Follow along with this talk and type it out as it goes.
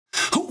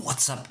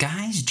What's up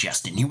guys,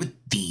 Justin here with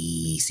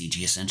the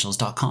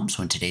CGEssentials.com.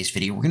 So in today's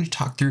video, we're going to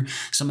talk through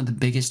some of the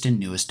biggest and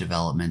newest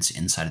developments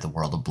inside of the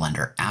world of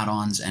Blender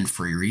add-ons and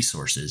free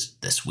resources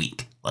this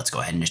week. Let's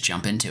go ahead and just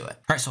jump into it.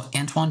 All right, so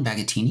Antoine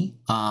Bagattini,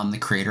 the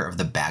creator of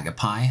the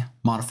Bagapie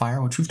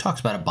modifier, which we've talked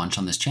about a bunch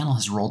on this channel,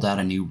 has rolled out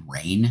a new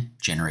rain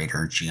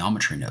generator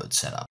geometry node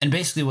setup. And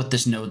basically what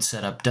this node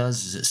setup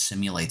does is it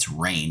simulates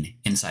rain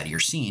inside of your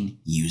scene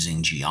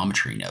using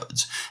geometry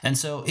nodes. And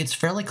so it's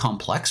fairly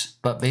complex,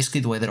 but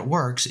basically the way that it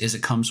works is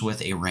it comes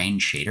with a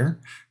rain shader,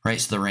 right?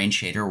 So the rain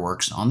shader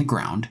works on the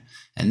ground.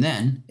 And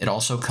then it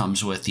also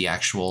comes with the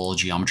actual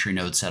geometry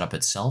node setup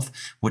itself,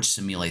 which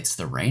simulates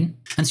the rain.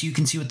 And so you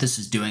can see what this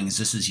is doing is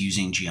this is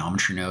using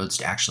geometry nodes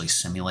to actually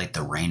simulate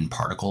the rain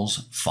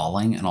particles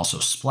falling and also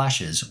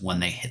splashes when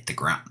they hit the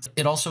ground.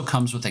 It also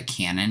comes with a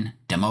Canon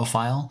demo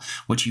file,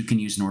 which you can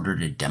use in order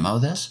to demo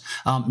this.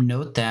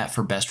 Note that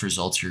for best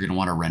results, you're going to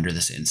want to render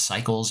this in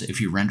Cycles. If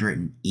you render it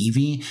in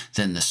Eevee,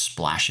 then the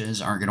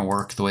splashes aren't going to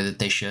work the way that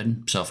they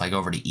should. So if I go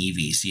over to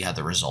Eevee, see how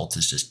the result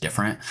is just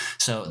different.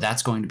 So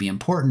that's going to be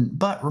important.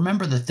 But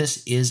remember that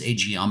this is a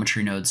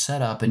geometry node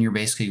setup and you're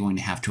basically going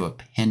to have to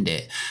append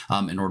it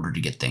in order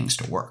to get things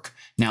to work.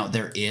 Now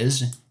there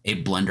is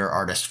a Blender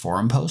artist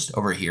forum post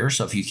over here.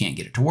 So if you can't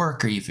get it to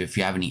work or if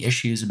you have any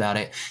issues about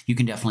it, you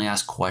can definitely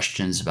ask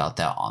questions about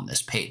that on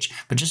this page.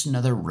 But just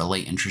another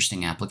really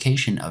interesting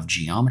application of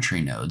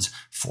geometry nodes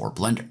for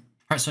Blender.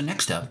 All right, so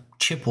next up,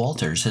 Chipp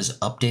has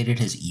updated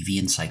his Eevee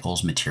and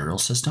Cycles material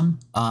system.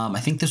 I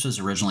think this was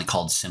originally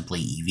called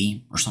simply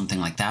Eevee or something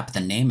like that, but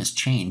the name has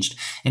changed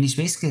and he's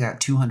basically got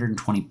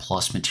 220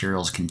 plus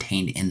materials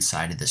contained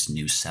inside of this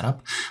new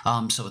setup.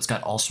 So it's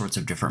got all sorts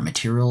of different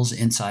materials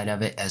inside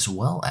of it, as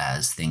well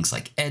as things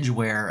like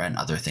edgeware and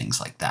other things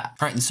like that.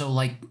 All right, and so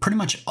like pretty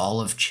much all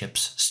of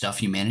Chipp's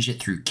stuff, you manage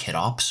it through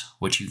KitOps,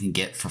 which you can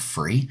get for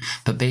free.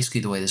 But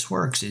basically the way this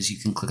works is you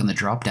can click on the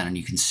drop down and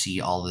you can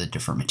see all of the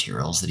different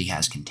materials that he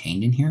has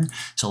contained in here.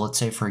 So let's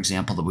say, for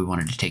example, that we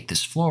wanted to take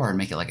this floor and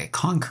make it like a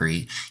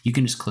concrete. You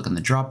can just click on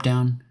the drop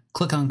down,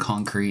 click on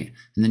concrete,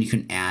 and then you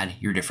can add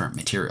your different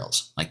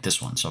materials like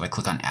this one. So if I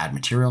click on add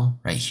material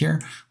right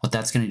here, what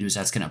that's going to do is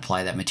that's going to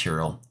apply that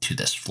material to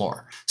this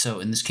floor. So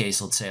in this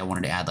case, let's say I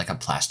wanted to add like a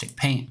plastic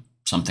paint,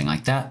 something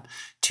like that,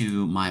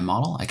 to my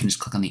model. I can just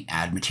click on the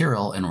add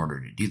material in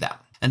order to do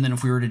that. And then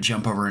if we were to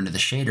jump over into the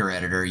shader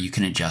editor, you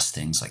can adjust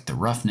things like the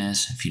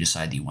roughness if you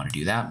decide that you want to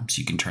do that. So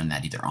you can turn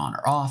that either on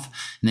or off.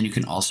 And then you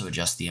can also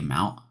adjust the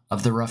amount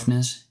of the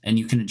roughness, and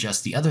you can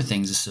adjust the other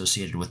things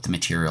associated with the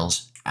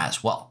materials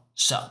as well.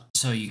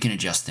 So you can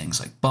adjust things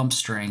like bump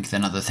strength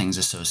and other things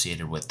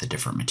associated with the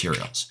different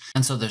materials.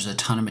 And so there's a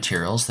ton of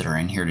materials that are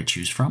in here to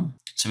choose from.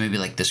 So maybe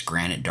like this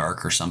granite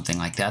dark or something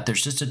like that.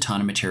 There's just a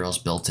ton of materials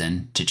built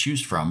in to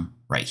choose from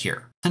right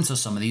here. And so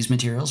some of these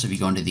materials, if you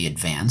go into the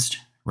advanced,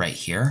 right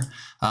here,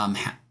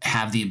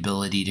 have the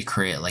ability to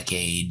create like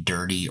a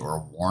dirty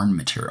or worn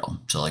material.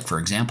 So like, for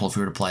example, if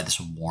we were to apply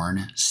this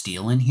worn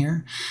steel in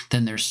here,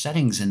 then there's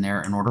settings in there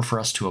in order for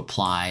us to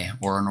apply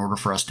or in order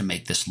for us to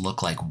make this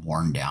look like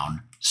worn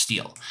down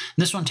steel. And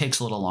this one takes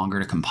a little longer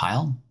to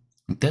compile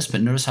like this,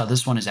 but notice how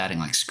this one is adding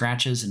like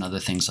scratches and other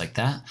things like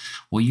that.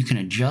 Well, you can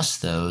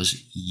adjust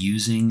those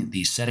using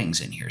these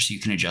settings in here. So you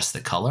can adjust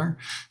the color.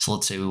 So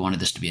let's say we wanted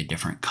this to be a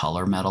different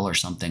color metal or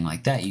something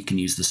like that. You can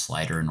use the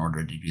slider in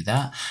order to do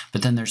that.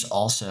 But then there's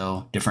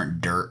also different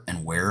dirt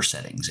and wear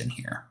settings in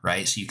here,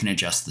 right? So you can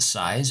adjust the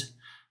size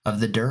of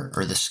the dirt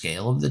or the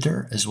scale of the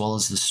dirt, as well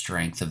as the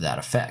strength of that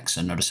effect.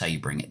 So notice how you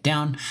bring it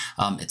down.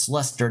 It's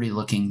less dirty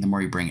looking. The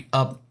more you bring it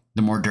up,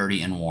 the more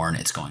dirty and worn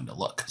it's going to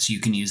look. So you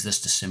can use this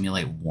to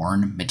simulate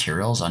worn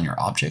materials on your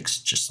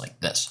objects, just like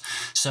this.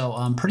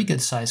 So pretty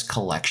good sized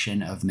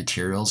collection of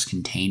materials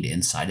contained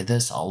inside of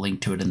this. I'll link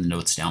to it in the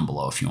notes down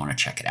below if you want to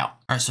check it out.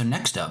 All right, so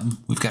next up,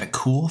 we've got a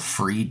cool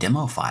free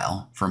demo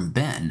file from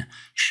Ben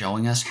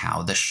showing us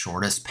how the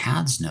shortest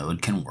paths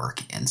node can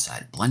work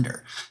inside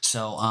Blender.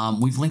 So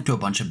we've linked to a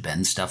bunch of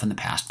Ben stuff in the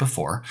past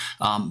before,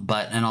 and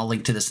I'll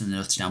link to this in the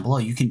notes down below.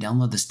 You can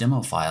download this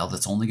demo file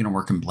that's only going to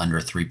work in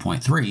Blender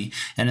 3.3,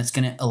 and it's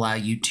going to allow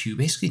you to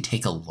basically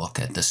take a look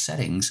at the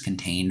settings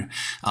contained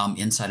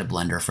inside of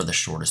Blender for the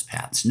shortest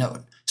paths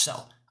node.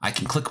 So I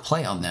can click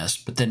play on this,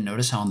 but then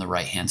notice how on the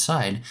right-hand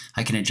side,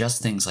 I can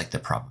adjust things like the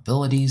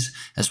probabilities,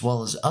 as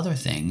well as other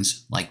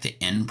things like the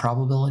end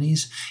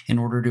probabilities in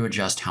order to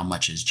adjust how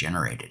much is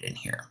generated in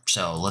here.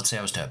 So let's say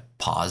I was to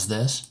pause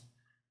this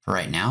for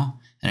right now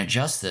and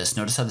adjust this.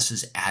 Notice how this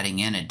is adding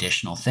in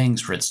additional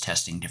things where it's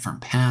testing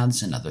different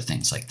paths and other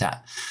things like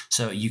that.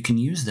 So you can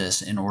use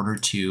this in order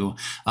to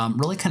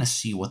really kind of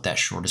see what that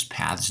shortest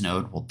paths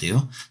node will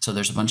do. So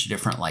there's a bunch of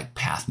different like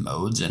path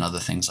modes and other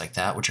things like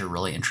that, which are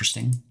really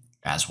interesting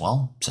as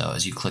well. So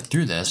as you click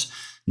through this,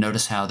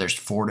 notice how there's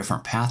 4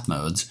 different path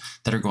modes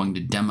that are going to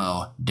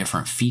demo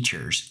different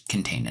features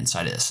contained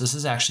inside of this. This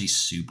is actually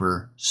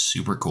super,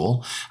 super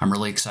cool. I'm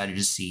really excited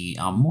to see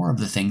more of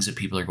the things that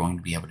people are going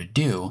to be able to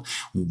do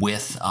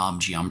with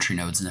geometry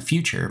nodes in the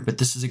future, but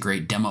this is a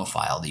great demo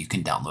file that you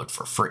can download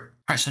for free.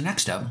 All right, so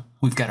next up,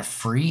 we've got a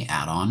free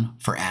add-on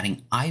for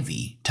adding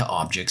Ivy to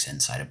objects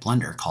inside of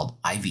Blender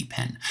called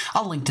IvyPen.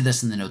 I'll link to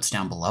this in the notes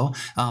down below,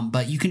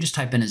 but you can just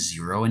type in a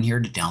 0 in here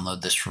to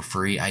download this for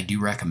free. I do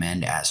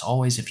recommend, as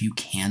always, if you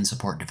can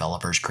support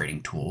developers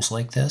creating tools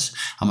like this,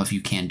 if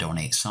you can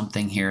donate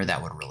something here,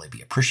 that would really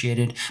be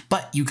appreciated.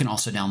 But you can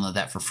also download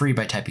that for free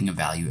by typing a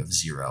value of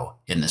 0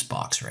 in this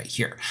box right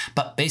here.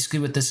 But basically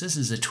what this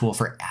is a tool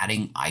for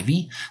adding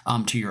Ivy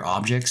to your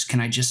objects. Can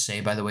I just say,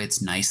 by the way,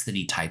 it's nice that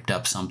he typed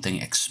up something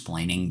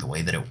explaining the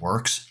way that it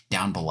works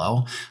down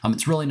below.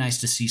 It's really nice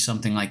to see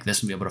something like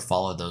this and be able to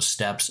follow those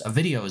steps. A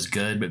video is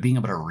good, but being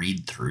able to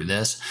read through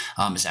this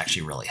is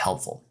actually really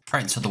helpful. All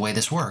right, so the way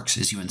this works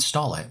is you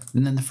install it,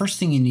 and then the first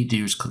thing you need to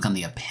do is click on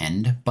the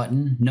Append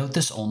button. Note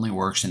this only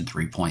works in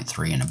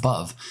 3.3 and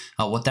above.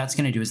 What that's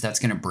going to do is that's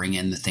going to bring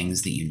in the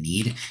things that you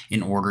need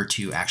in order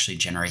to actually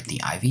generate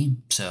the Ivy.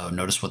 So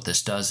notice what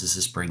this does is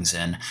this brings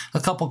in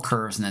a couple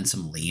curves and then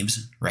some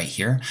leaves right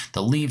here.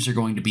 The leaves are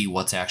going to be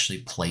what's actually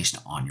placed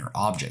on your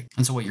object.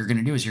 And so what you're going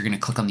to do is you're going to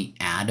click on the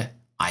Add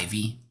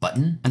Ivy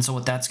button. And so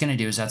what that's going to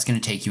do is that's going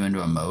to take you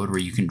into a mode where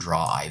you can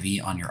draw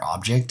Ivy on your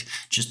object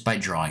just by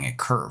drawing a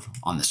curve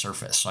on the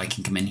surface. So I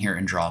can come in here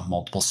and draw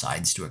multiple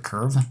sides to a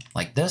curve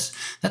like this.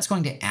 That's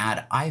going to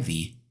add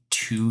Ivy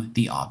to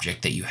the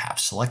object that you have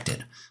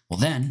selected. Well,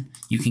 then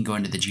you can go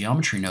into the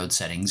geometry node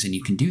settings and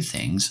you can do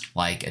things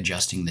like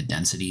adjusting the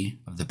density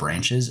of the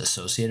branches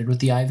associated with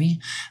the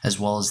Ivy, as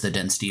well as the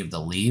density of the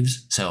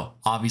leaves. So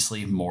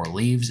obviously more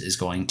leaves is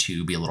going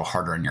to be a little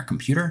harder on your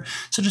computer.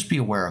 So just be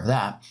aware of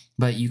that.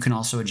 But you can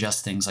also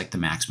adjust things like the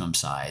maximum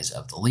size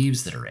of the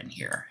leaves that are in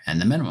here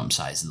and the minimum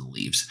size of the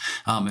leaves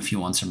if you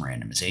want some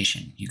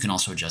randomization. You can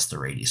also adjust the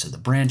radius of the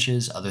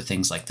branches, other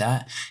things like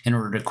that, in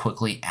order to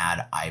quickly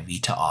add Ivy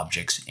to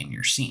objects in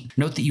your scene.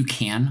 Note that you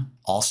can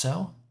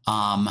also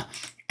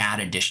add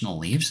additional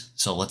leaves.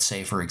 So let's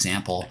say, for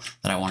example,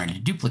 that I wanted to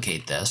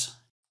duplicate this.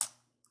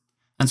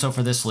 And so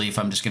for this leaf,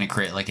 I'm just going to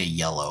create like a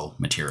yellow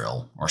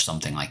material or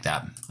something like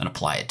that and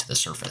apply it to the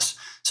surface.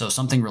 So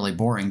something really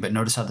boring, but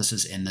notice how this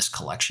is in this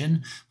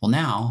collection. Well,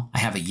 now I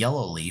have a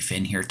yellow leaf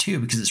in here too,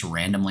 because it's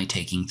randomly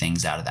taking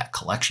things out of that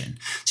collection.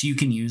 So you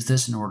can use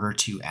this in order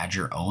to add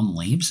your own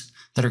leaves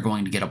that are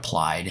going to get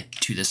applied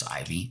to this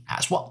Ivy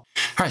as well.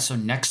 All right, so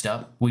next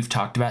up, we've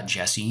talked about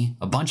Jesse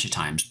a bunch of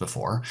times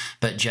before,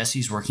 but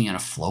Jesse's working on a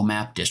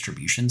Flowmap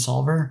distribution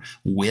solver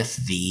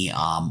with the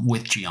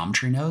with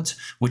geometry nodes,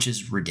 which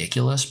is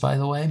ridiculous, by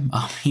the way.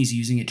 He's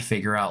using it to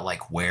figure out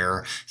like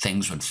where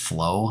things would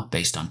flow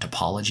based on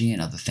topology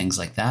and other things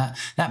like that.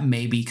 That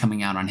may be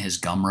coming out on his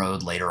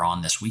Gumroad later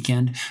on this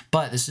weekend,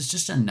 but this is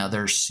just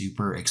another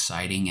super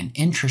exciting and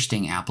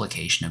interesting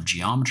application of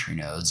geometry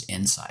nodes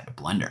inside of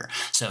Blender.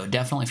 So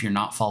definitely, if you're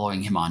not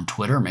following him on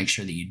Twitter, make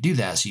sure that you do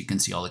that so you can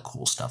see all the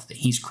cool stuff that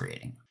he's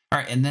creating. All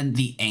right, and then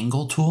the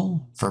angle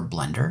tool for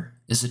Blender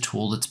is a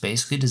tool that's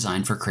basically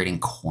designed for creating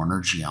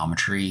corner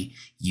geometry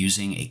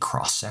using a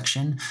cross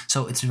section.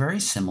 So it's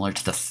very similar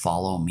to the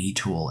Follow Me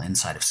tool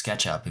inside of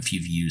SketchUp if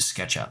you've used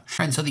SketchUp. All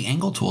right, so the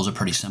angle tool is a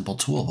pretty simple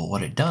tool, but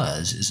what it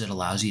does is it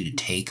allows you to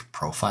take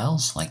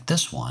profiles like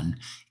this one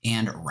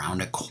and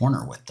round a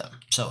corner with them.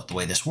 So the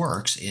way this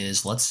works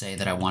is, let's say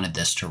that I wanted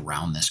this to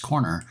round this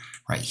corner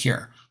right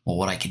here. Well,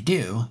 what I could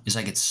do is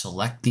I could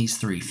select these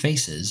three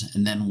faces,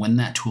 and then when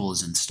that tool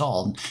is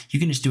installed, you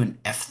can just do an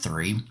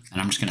F3,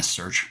 and I'm just going to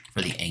search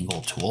for the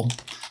angle tool.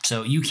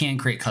 So you can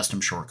create custom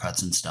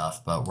shortcuts and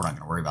stuff, but we're not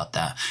going to worry about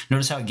that.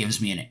 Notice how it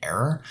gives me an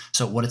error.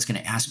 So what it's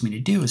going to ask me to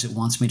do is it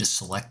wants me to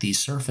select these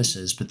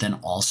surfaces, but then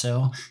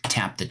also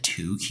tap the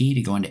 2 key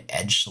to go into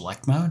edge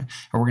select mode, and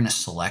we're going to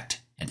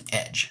select an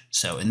edge.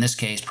 So in this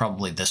case,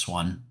 probably this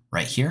one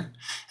right here.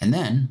 And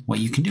then what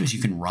you can do is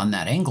you can run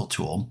that angle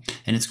tool,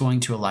 and it's going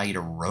to allow you to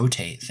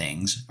rotate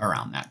things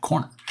around that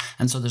corner.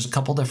 And so there's a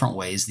couple different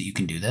ways that you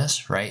can do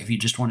this, right? If you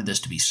just wanted this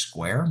to be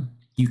square,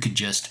 you could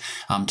just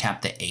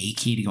tap the A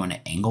key to go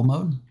into angle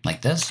mode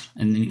like this,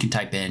 and then you can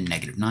type in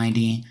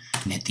 -90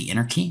 and hit the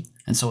enter key.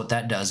 And so what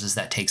that does is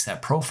that takes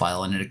that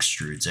profile and it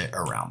extrudes it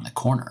around the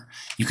corner.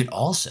 You could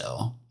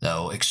also,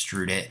 though,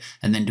 extrude it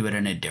and then do it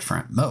in a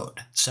different mode.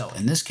 So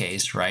in this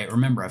case, right,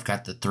 remember I've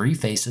got the 3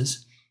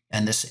 faces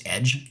and this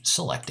edge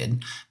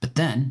selected, but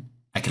then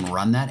I can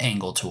run that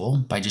angle tool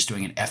by just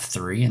doing an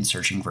F3 and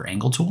searching for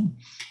angle tool.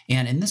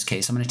 And in this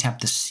case, I'm going to tap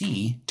the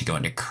C to go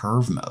into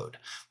curve mode.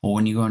 Well,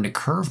 when you go into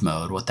curve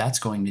mode, what that's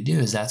going to do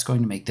is that's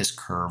going to make this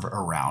curve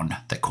around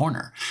the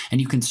corner. And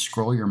you can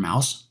scroll your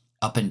mouse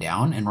up and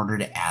down in order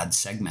to add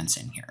segments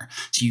in here.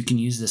 So you can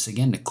use this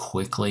again to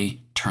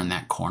quickly turn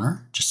that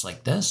corner just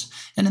like this.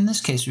 And in this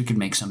case, we could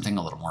make something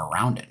a little more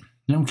rounded. And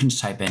then we can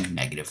just type in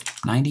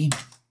 -90,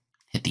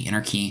 hit the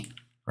enter key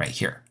right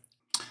here.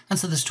 And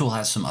so this tool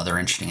has some other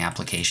interesting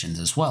applications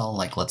as well.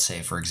 Like let's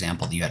say, for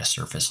example, you had a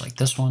surface like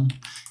this one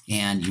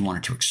and you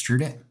wanted to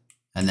extrude it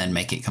and then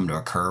make it come to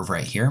a curve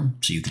right here.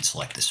 So you could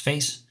select this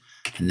face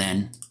and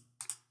then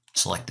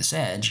select this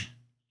edge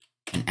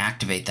and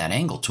activate that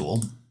angle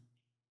tool.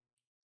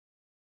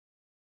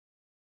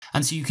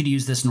 And so you could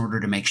use this in order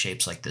to make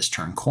shapes like this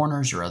turn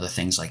corners or other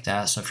things like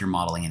that. So if you're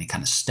modeling any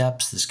kind of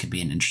steps, this could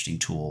be an interesting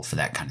tool for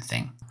that kind of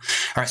thing.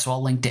 All right, so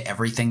I'll link to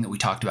everything that we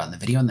talked about in the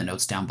video in the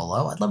notes down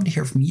below. I'd love to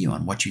hear from you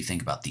on what you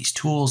think about these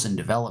tools and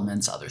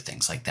developments, other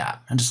things like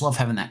that. I just love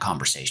having that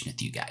conversation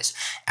with you guys.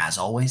 As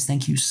always,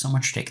 thank you so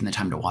much for taking the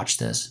time to watch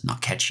this, and I'll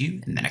catch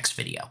you in the next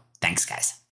video. Thanks, guys.